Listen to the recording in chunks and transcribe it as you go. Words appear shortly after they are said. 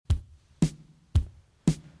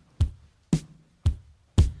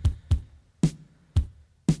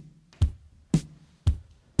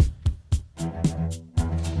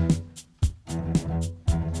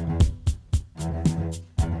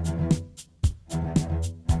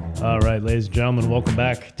All right, ladies and gentlemen, welcome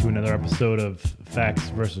back to another episode of Facts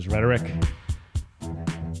versus Rhetoric.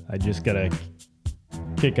 I just got a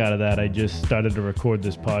kick out of that. I just started to record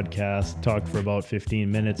this podcast, talked for about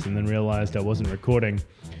 15 minutes, and then realized I wasn't recording.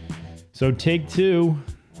 So take two.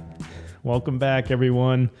 Welcome back,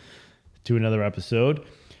 everyone, to another episode.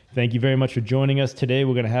 Thank you very much for joining us today.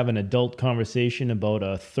 We're going to have an adult conversation about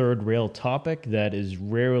a third rail topic that is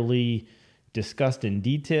rarely discussed in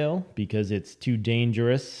detail because it's too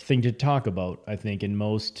dangerous thing to talk about, I think, in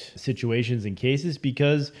most situations and cases,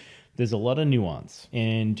 because there's a lot of nuance.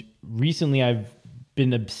 And recently I've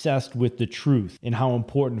been obsessed with the truth and how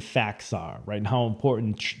important facts are, right? And how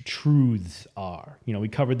important truths are. You know, we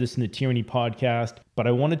covered this in the Tyranny podcast, but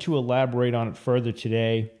I wanted to elaborate on it further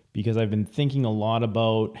today because I've been thinking a lot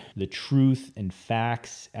about the truth and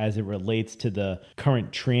facts as it relates to the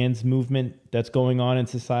current trans movement that's going on in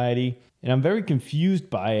society. And I'm very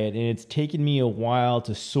confused by it, and it's taken me a while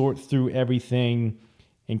to sort through everything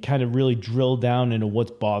and kind of really drill down into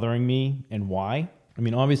what's bothering me and why. I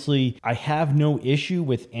mean, obviously, I have no issue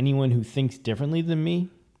with anyone who thinks differently than me.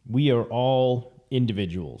 We are all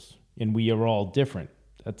individuals, and we are all different.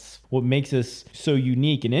 That's what makes us so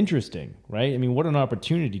unique and interesting, right? I mean, what an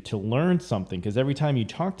opportunity to learn something, because every time you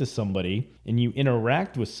talk to somebody and you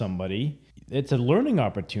interact with somebody, it's a learning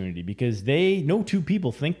opportunity because no two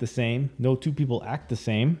people think the same, no two people act the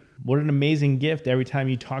same. What an amazing gift every time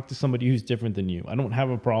you talk to somebody who's different than you. I don't have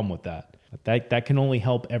a problem with that. That can only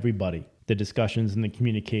help everybody. The discussions and the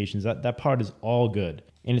communications, that part is all good.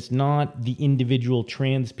 And it's not the individual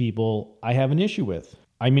trans people I have an issue with.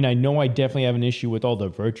 I mean, I know I definitely have an issue with all the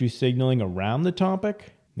virtue signaling around the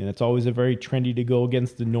topic. And it's always a very trendy to go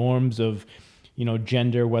against the norms of, you know,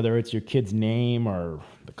 gender, whether it's your kid's name or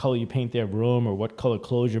the color you paint their room or what color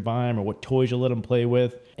clothes you're buying or what toys you let them play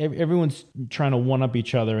with. Everyone's trying to one-up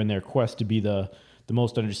each other in their quest to be the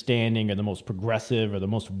most understanding or the most progressive or the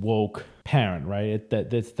most woke parent, right? That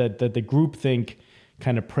the groupthink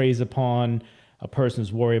kind of preys upon a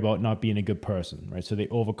person's worry about not being a good person, right? So they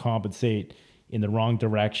overcompensate in the wrong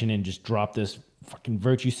direction and just drop this fucking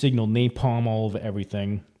virtue signal napalm all over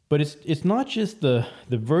everything. But it's not just the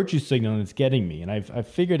virtue signal that's getting me. And I've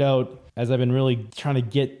figured out, as I've been really trying to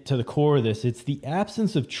get to the core of this, it's the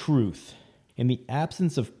absence of truth and the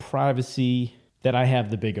absence of privacy that I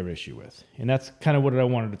have the bigger issue with. And that's kind of what I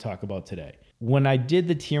wanted to talk about today. When I did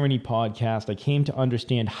the Tyranny podcast, I came to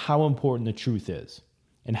understand how important the truth is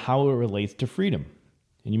and how it relates to freedom.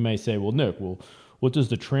 And you may say, well, Nick, what does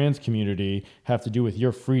the trans community have to do with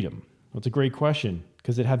your freedom? Well, it's a great question,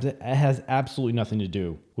 because it has absolutely nothing to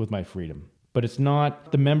do with my freedom. But it's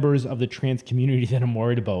not the members of the trans community that I'm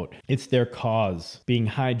worried about. It's their cause being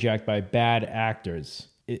hijacked by bad actors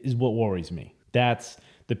is what worries me. That's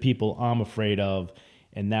the people I'm afraid of,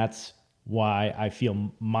 and that's why I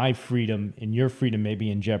feel my freedom and your freedom may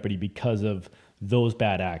be in jeopardy because of those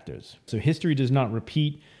bad actors. So history does not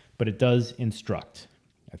repeat, but it does instruct.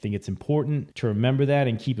 I think it's important to remember that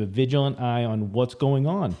and keep a vigilant eye on what's going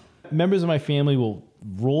on. Members of my family will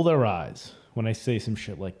roll their eyes when I say some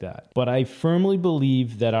shit like that. But I firmly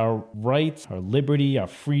believe that our rights, our liberty, our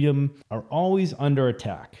freedom are always under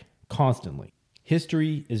attack, constantly.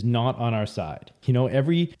 History is not on our side. You know,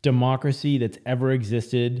 every democracy that's ever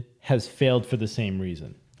existed has failed for the same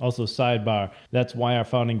reason. Also, sidebar, that's why our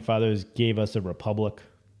founding fathers gave us a republic,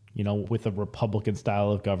 you know, with a republican style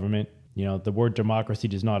of government. You know, the word democracy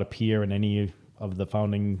does not appear in any of the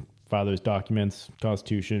founding fathers' documents,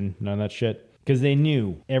 Constitution, none of that shit. Because they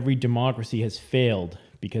knew every democracy has failed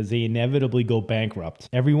because they inevitably go bankrupt.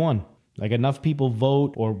 Every one. Like, enough people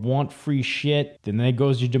vote or want free shit, then there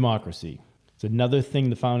goes your democracy. It's another thing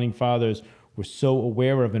the founding fathers were so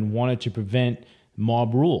aware of and wanted to prevent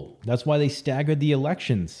mob rule. That's why they staggered the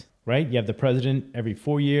elections, right? You have the president every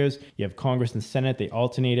 4 years. You have Congress and Senate. They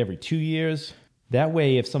alternate every 2 years. That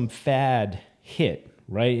way, if some fad hit,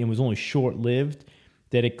 right, and was only short-lived,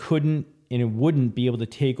 that it couldn't and it wouldn't be able to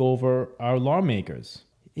take over our lawmakers.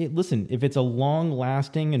 Listen, if it's a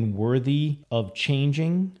long-lasting and worthy of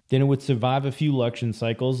changing, then it would survive a few election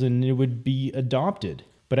cycles and it would be adopted.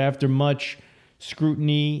 But after much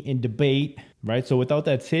scrutiny and debate, right? So without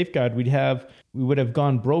that safeguard, we would have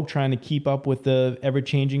gone broke trying to keep up with the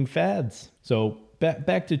ever-changing fads. So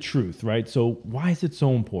back to truth, right? So why is it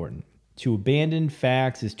so important? To abandon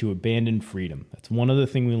facts is to abandon freedom. That's one other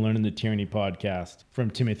thing we learned in the Tyranny podcast from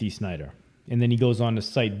Timothy Snyder. And then he goes on to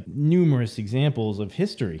cite numerous examples of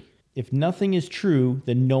history. If nothing is true,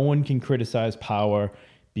 then no one can criticize power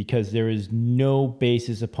because there is no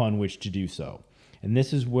basis upon which to do so. And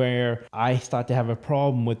this is where I start to have a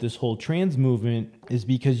problem with this whole trans movement, is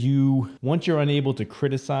because once you're unable to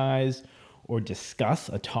criticize or discuss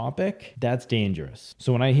a topic, that's dangerous.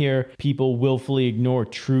 So when I hear people willfully ignore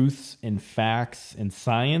truths and facts and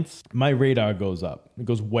science, my radar goes up. It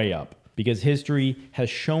goes way up, because history has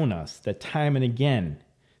shown us that time and again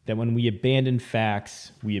that when we abandon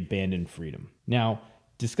facts, we abandon freedom. Now,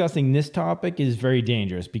 discussing this topic is very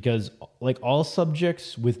dangerous because, like all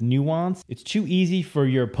subjects with nuance, it's too easy for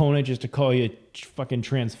your opponent just to call you fucking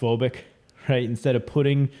transphobic, right? Instead of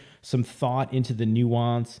putting some thought into the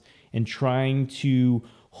nuance and trying to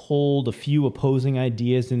hold a few opposing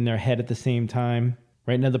ideas in their head at the same time.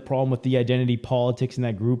 Right now, the problem with the identity politics and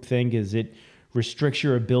that groupthink is it restricts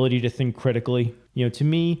your ability to think critically. To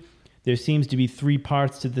me, there seems to be three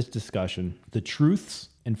parts to this discussion: the truths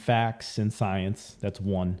and facts and science, that's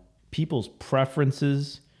one. People's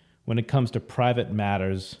preferences when it comes to private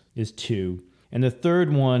matters is two. And the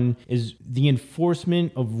third one is the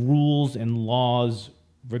enforcement of rules and laws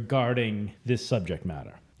regarding this subject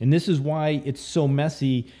matter. And this is why it's so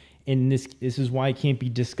messy, and this is why it can't be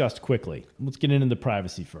discussed quickly. Let's get into the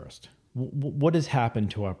privacy first. What has happened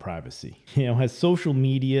to our privacy? Has social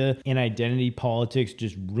media and identity politics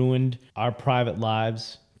just ruined our private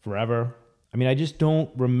lives forever? I just don't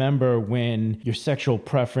remember when your sexual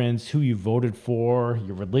preference, who you voted for,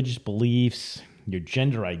 your religious beliefs, your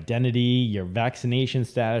gender identity, your vaccination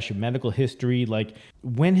status, your medical history,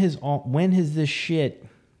 when has this shit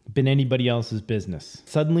been anybody else's business?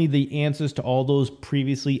 Suddenly the answers to all those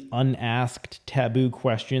previously unasked taboo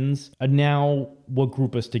questions are now what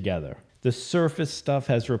group us together. The surface stuff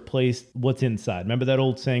has replaced what's inside. Remember that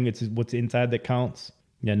old saying, it's what's inside that counts?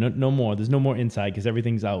 Yeah, no more. There's no more inside because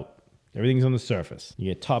everything's out. Everything's on the surface.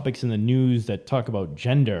 You get topics in the news that talk about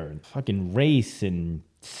gender and fucking race and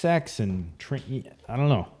sex and I don't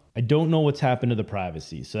know. I don't know what's happened to the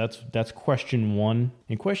privacy. So that's question one.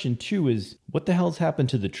 And question two is, what the hell's happened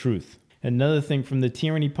to the truth? Another thing from the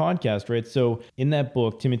Tyranny podcast, right? So in that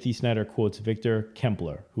book, Timothy Snyder quotes Victor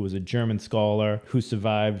Kempler, who was a German scholar who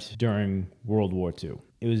survived during World War II.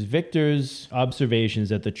 It was Victor's observations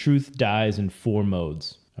that the truth dies in four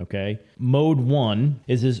modes. Okay. Mode one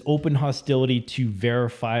is his open hostility to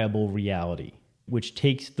verifiable reality, which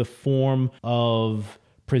takes the form of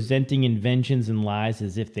presenting inventions and lies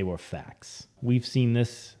as if they were facts. We've seen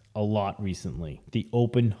this a lot recently. The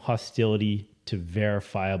open hostility to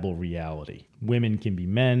verifiable reality. Women can be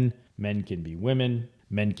men can be women,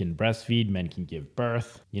 men can breastfeed, men can give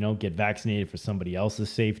birth, get vaccinated for somebody else's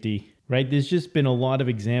safety. Right? There's just been a lot of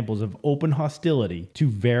examples of open hostility to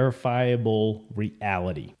verifiable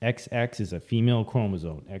reality. XX is a female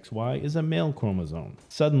chromosome. XY is a male chromosome.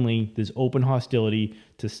 Suddenly, there's open hostility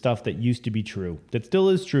to stuff that used to be true. That still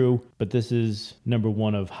is true, but this is number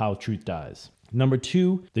one of how truth dies. Number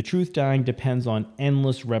two, the truth dying depends on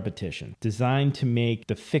endless repetition, designed to make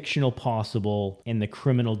the fictional possible and the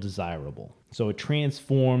criminal desirable. So it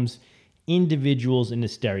transforms individuals into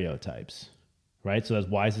stereotypes. Right? So that's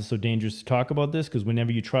why is it so dangerous to talk about this? Because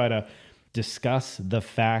whenever you try to discuss the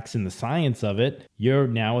facts and the science of it, you're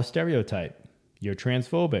now a stereotype. You're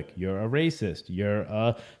transphobic. You're a racist. You're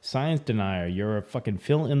a science denier. You're a fucking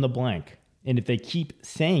fill in the blank. And if they keep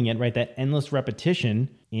saying it, right, that endless repetition,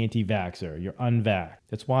 anti-vaxxer, you're unvaxxed.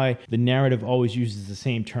 That's why the narrative always uses the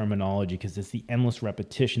same terminology, because it's the endless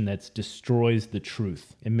repetition that destroys the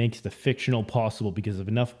truth. It makes the fictional possible because if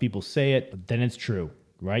enough people say it, then it's true.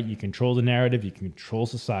 Right? You control the narrative, you can control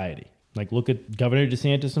society. Like, look at Governor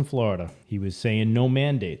DeSantis in Florida. He was saying no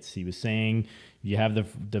mandates. He was saying you have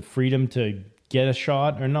the freedom to get a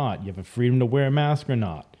shot or not. You have a freedom to wear a mask or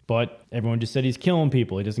not. But everyone just said he's killing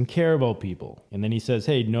people. He doesn't care about people. And then he says,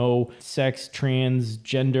 hey, no sex,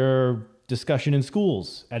 transgender discussion in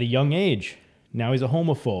schools at a young age. Now he's a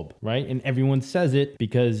homophobe, right? And everyone says it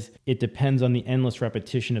because it depends on the endless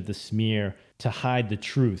repetition of the smear to hide the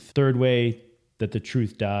truth. Third way that the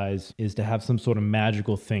truth dies is to have some sort of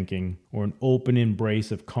magical thinking or an open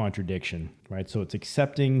embrace of contradiction, right? So it's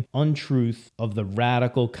accepting untruth of the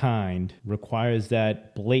radical kind requires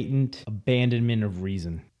that blatant abandonment of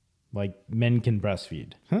reason. Like men can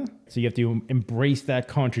breastfeed. So you have to embrace that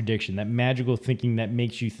contradiction, that magical thinking that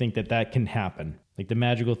makes you think that can happen. Like the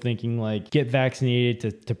magical thinking, like get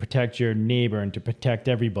vaccinated to protect your neighbor and to protect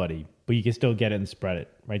everybody, but you can still get it and spread it,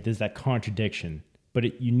 right? There's that contradiction.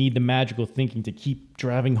 But you need the magical thinking to keep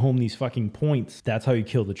driving home these fucking points. That's how you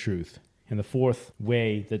kill the truth. And the fourth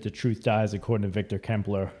way that the truth dies, according to Victor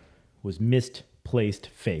Kempler, was misplaced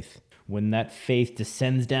faith. When that faith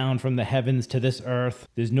descends down from the heavens to this earth,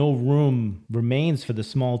 there's no room remains for the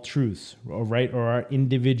small truths, right? Or our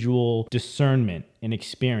individual discernment and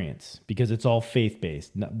experience, because it's all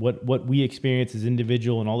faith-based. What we experience as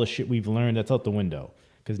individual and all the shit we've learned, that's out the window.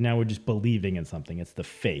 Because now we're just believing in something. It's the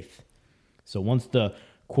faith. So once the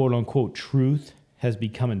quote unquote truth has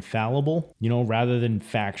become infallible, rather than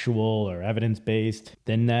factual or evidence-based,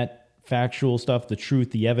 then that factual stuff, the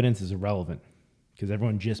truth, the evidence is irrelevant because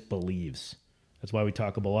everyone just believes. That's why we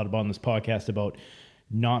talk a lot about on this podcast about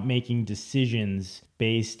not making decisions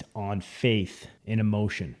based on faith and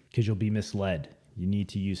emotion because you'll be misled. You need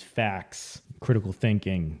to use facts, critical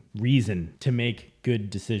thinking, reason to make good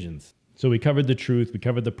decisions. So we covered the truth, we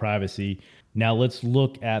covered the privacy. Now let's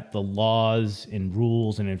look at the laws and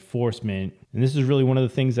rules and enforcement. And this is really one of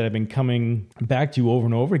the things that I've been coming back to over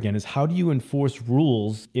and over again is how do you enforce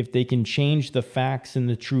rules if they can change the facts and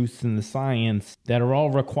the truths and the science that are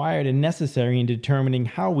all required and necessary in determining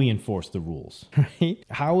how we enforce the rules, right?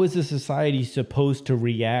 How is a society supposed to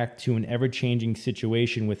react to an ever-changing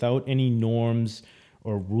situation without any norms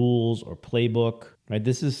or rules or playbook, right?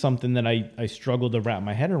 This is something that I struggle to wrap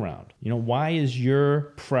my head around. Why is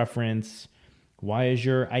your preference, why is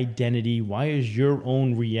your identity, why is your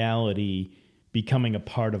own reality becoming a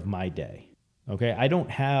part of my day? Okay, I don't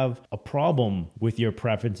have a problem with your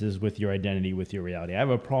preferences, with your identity, with your reality. I have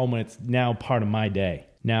a problem when it's now part of my day.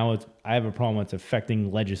 I have a problem when it's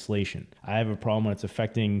affecting legislation. I have a problem when it's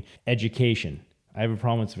affecting education. I have a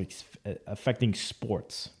problem when it's affecting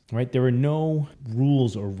sports, right? There are no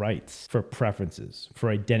rules or rights for preferences, for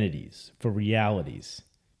identities, for realities.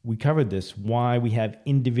 We covered this, why we have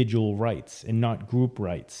individual rights and not group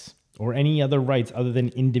rights or any other rights other than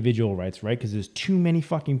individual rights, right? Because there's too many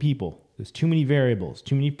fucking people. There's too many variables,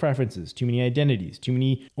 too many preferences, too many identities, too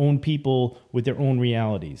many own people with their own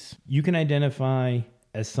realities. You can identify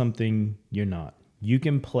as something you're not. You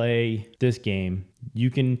can play this game.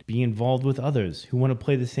 You can be involved with others who want to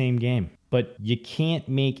play the same game. But you can't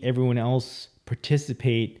make everyone else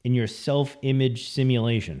participate in your self-image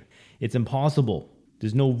simulation. It's impossible.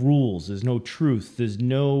 There's no rules. There's no truth. There's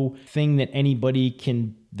no thing that anybody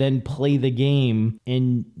can then play the game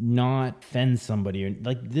and not offend somebody.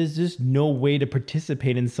 There's just no way to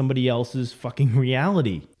participate in somebody else's fucking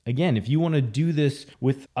reality. Again, if you want to do this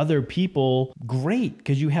with other people, great,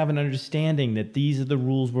 because you have an understanding that these are the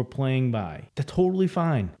rules we're playing by. That's totally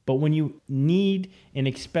fine. But when you need and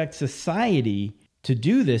expect society to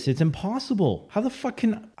do this, it's impossible.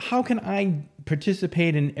 How can I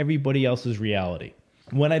participate in everybody else's reality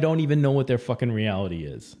when I don't even know what their fucking reality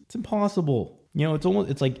is? It's impossible.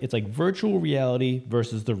 It's like virtual reality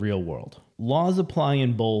versus the real world. Laws apply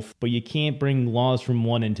in both, but you can't bring laws from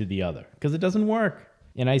one into the other because it doesn't work.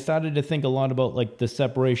 And I started to think a lot about the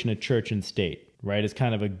separation of church and state, right? It's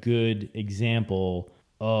kind of a good example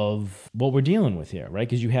of what we're dealing with here, right?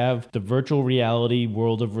 Because you have the virtual reality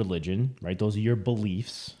world of religion, right? Those are your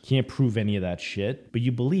beliefs. Can't prove any of that shit, but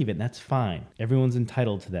you believe it, and that's fine. Everyone's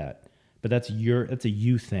entitled to that. But that's a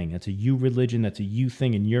you thing. That's a you religion. That's a you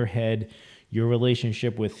thing in your head. Your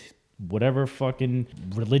relationship with whatever fucking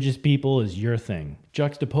religious people is your thing.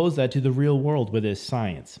 Juxtapose that to the real world where there's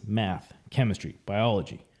science, math, chemistry,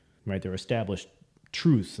 biology, right? There are established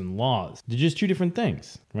truths and laws. They're just two different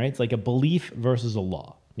things, right? It's like a belief versus a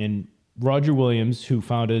law. And Roger Williams, who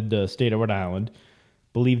founded the state of Rhode Island,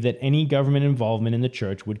 believed that any government involvement in the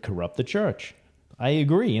church would corrupt the church. I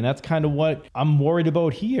agree, and that's kind of what I'm worried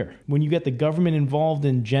about here. When you get the government involved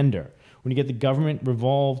in gender, when you get the government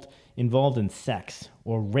involved in sex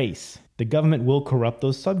or race, the government will corrupt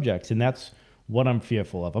those subjects, and that's what I'm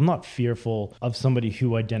fearful of. I'm not fearful of somebody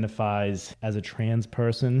who identifies as a trans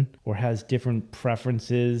person or has different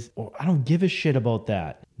preferences, or I don't give a shit about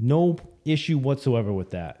that. No issue whatsoever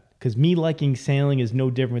with that. Because me liking sailing is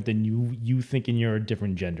no different than you thinking you're a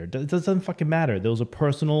different gender. It doesn't fucking matter. Those are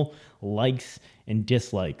personal likes and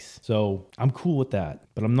dislikes. So I'm cool with that.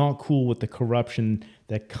 But I'm not cool with the corruption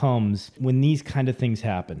that comes when these kind of things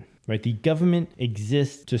happen. Right? The government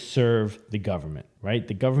exists to serve the government, right?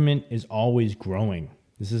 The government is always growing.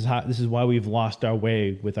 This is why we've lost our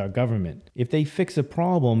way with our government. If they fix a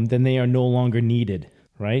problem, then they are no longer needed,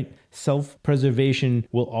 right? Self-preservation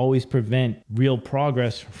will always prevent real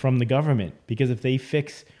progress from the government, because if they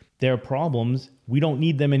fix their problems, we don't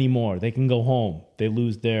need them anymore. They can go home. They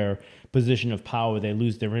lose their position of power. They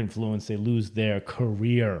lose their influence. They lose their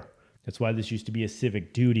career. That's why this used to be a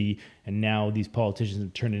civic duty, and now these politicians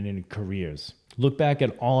have turned it into careers. Look back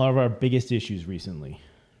at all of our biggest issues recently.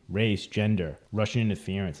 Race, gender, Russian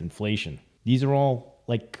interference, inflation. These are all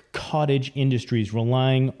like cottage industries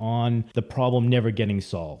relying on the problem never getting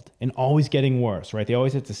solved and always getting worse, right? They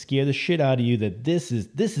always have to scare the shit out of you that this is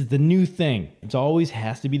the new thing. It always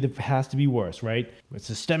has to be worse, right? It's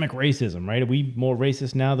systemic racism, right? Are we more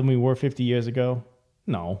racist now than we were 50 years ago?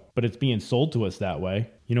 No, but it's being sold to us that way.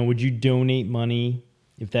 Would you donate money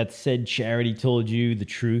if that said charity told you the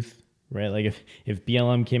truth, right? Like if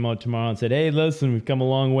BLM came out tomorrow and said, hey, listen, we've come a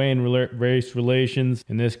long way in race relations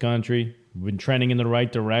in this country. We've been trending in the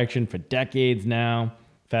right direction for decades now.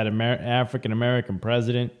 We've had an African-American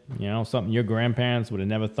president, something your grandparents would have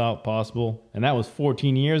never thought possible. And that was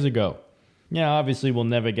 14 years ago. Yeah, obviously we'll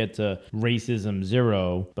never get to racism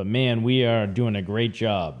zero, but man, we are doing a great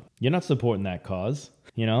job. You're not supporting that cause,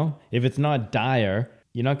 If it's not dire,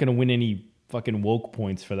 you're not going to win any fucking woke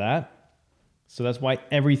points for that. So that's why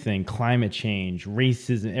everything, climate change,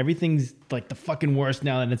 racism, everything's like the fucking worst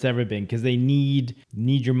now than it's ever been because they need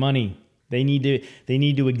your money. They need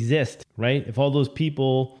to exist, right? If all those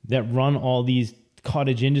people that run all these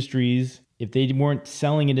cottage industries, if they weren't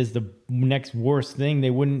selling it as the next worst thing, they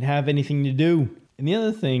wouldn't have anything to do. And the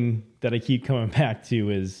other thing that I keep coming back to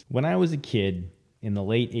is when I was a kid in the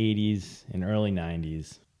late 80s and early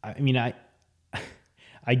 90s,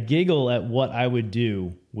 I giggle at what I would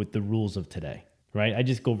do with the rules of today, right?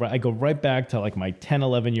 I go right back to like my 10,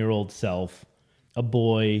 11-year-old self, a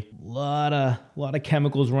boy, lot of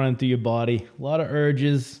chemicals running through your body, a lot of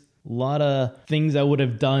urges, a lot of things I would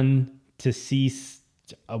have done to see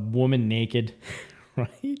a woman naked,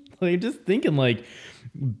 right? Like just thinking like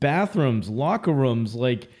bathrooms, locker rooms,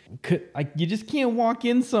 like you just can't walk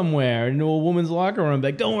in somewhere into a woman's locker room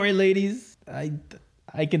like, don't worry, ladies, I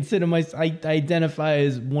identify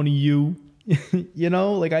as one of you,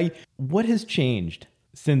 what has changed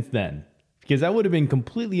since then? Because that would have been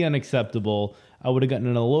completely unacceptable. I would have gotten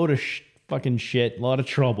in a load of fucking shit, a lot of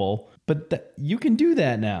trouble. But you can do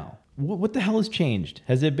that now. What the hell has changed?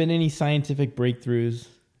 Has there been any scientific breakthroughs?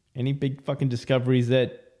 Any big fucking discoveries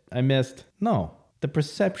that I missed? No. The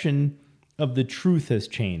perception of the truth has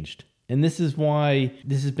changed. And this is why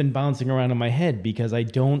this has been bouncing around in my head, because I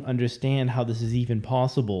don't understand how this is even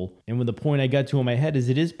possible. And when the point I got to in my head is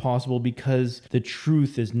it is possible because the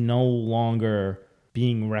truth is no longer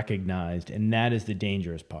being recognized. And that is the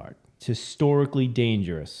dangerous part. It's historically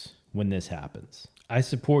dangerous when this happens. I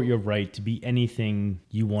support your right to be anything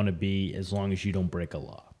you want to be as long as you don't break a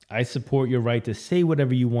law. I support your right to say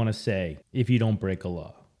whatever you want to say if you don't break a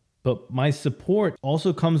law. But my support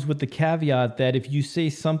also comes with the caveat that if you say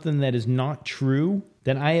something that is not true,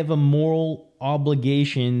 then I have a moral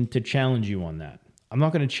obligation to challenge you on that. I'm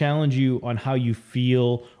not going to challenge you on how you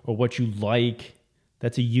feel or what you like.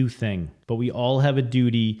 That's a you thing. But we all have a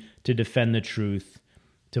duty to defend the truth,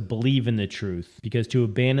 to believe in the truth, because to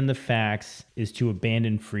abandon the facts is to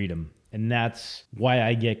abandon freedom. And that's why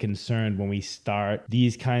I get concerned when we start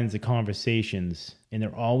these kinds of conversations. And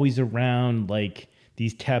they're always around like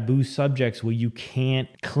these taboo subjects where you can't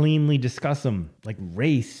cleanly discuss them, like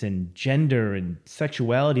race and gender and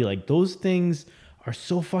sexuality. Like those things are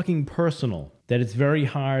so fucking personal that it's very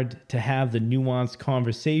hard to have the nuanced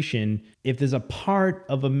conversation if there's a part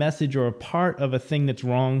of a message or a part of a thing that's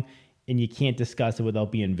wrong and you can't discuss it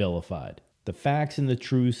without being vilified. The facts and the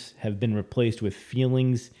truths have been replaced with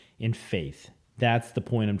feelings and faith. That's the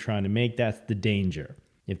point I'm trying to make. That's the danger.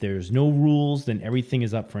 If there's no rules, then everything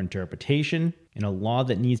is up for interpretation, and a law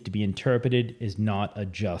that needs to be interpreted is not a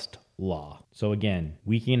just law. So again,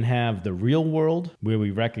 we can have the real world where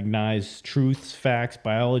we recognize truths, facts,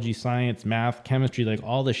 biology, science, math, chemistry, like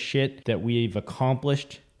all the shit that we've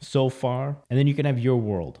accomplished so far. And then you can have your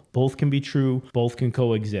world. Both can be true, both can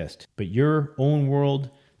coexist. But your own world,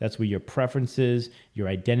 that's where your preferences, your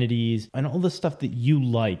identities, and all the stuff that you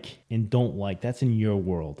like and don't like, that's in your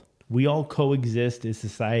world. We all coexist as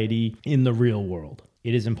society in the real world.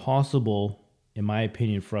 It is impossible, in my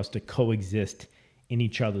opinion, for us to coexist in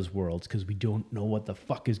each other's worlds because we don't know what the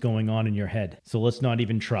fuck is going on in your head. So let's not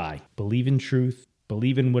even try. Believe in truth.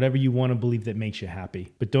 Believe in whatever you want to believe that makes you happy.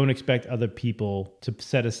 But don't expect other people to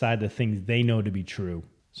set aside the things they know to be true.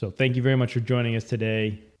 So thank you very much for joining us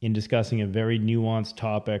today in discussing a very nuanced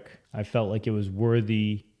topic. I felt like it was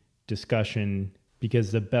worthy discussion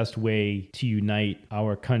because the best way to unite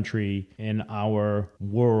our country and our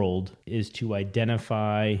world is to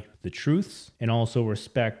identify the truths and also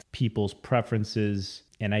respect people's preferences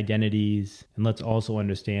and identities. And let's also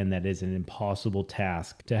understand that it's an impossible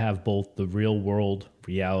task to have both the real world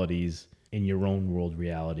realities and your own world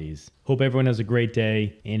realities. Hope everyone has a great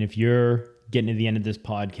day. And if you're getting to the end of this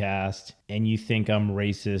podcast and you think I'm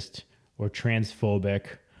racist or transphobic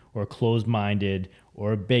or closed-minded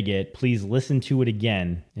or a bigot, please listen to it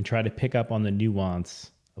again and try to pick up on the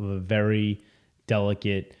nuance of a very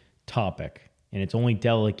delicate topic. And it's only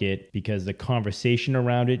delicate because the conversation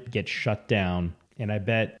around it gets shut down. And I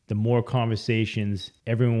bet the more conversations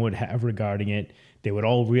everyone would have regarding it, they would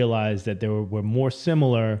all realize that we're more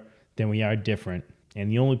similar than we are different. And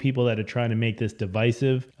the only people that are trying to make this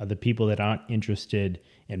divisive are the people that aren't interested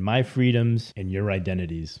in my freedoms and your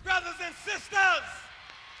identities. Brothers and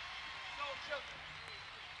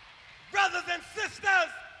Brothers and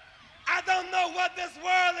sisters, I don't know what this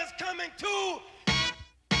world is coming to.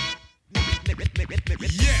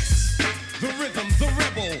 Yes, the rhythm, the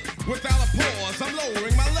rebel. Without a pause, I'm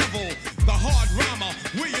lowering my level. The hard rhymer,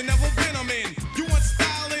 where you never been, I'm in. You want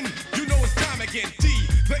styling? You know it's time again. D,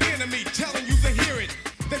 the enemy, telling you to hear it.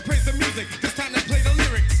 They praise the music, this time they play the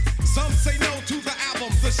lyrics. Some say no to the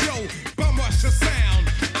album, the show. Bum rush the sound.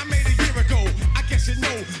 I made a year ago. I guess you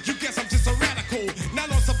know. You guess I'm just a radical.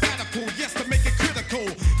 Not on sabbatical, yes, to make it critical.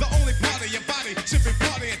 The only part of your body should be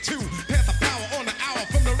partying too. Pass the power on the hour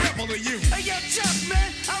from the rebel to you. Hey, yo, Chuck, man,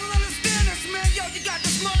 I don't understand this, man. Yo, you got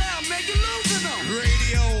this one out, man. You're losing them.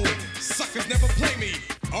 Radio, suckers never play me.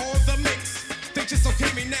 All the mix, they just okay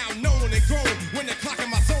me now. Known and grown. When the clock in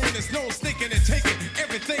my zone is known, sneaking and taking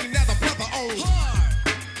everything now the brother owns.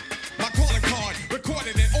 My calling card,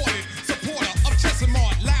 recorded and ordered. Supporter of Chester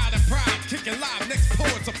Mart, loud and proud. Kicking live, next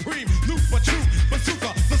poet supreme. Loop but true,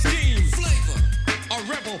 bazooka, the scheme. Flavor. A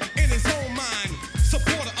rebel in his own mind.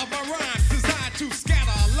 Supporter of my rhymes, designed to scale.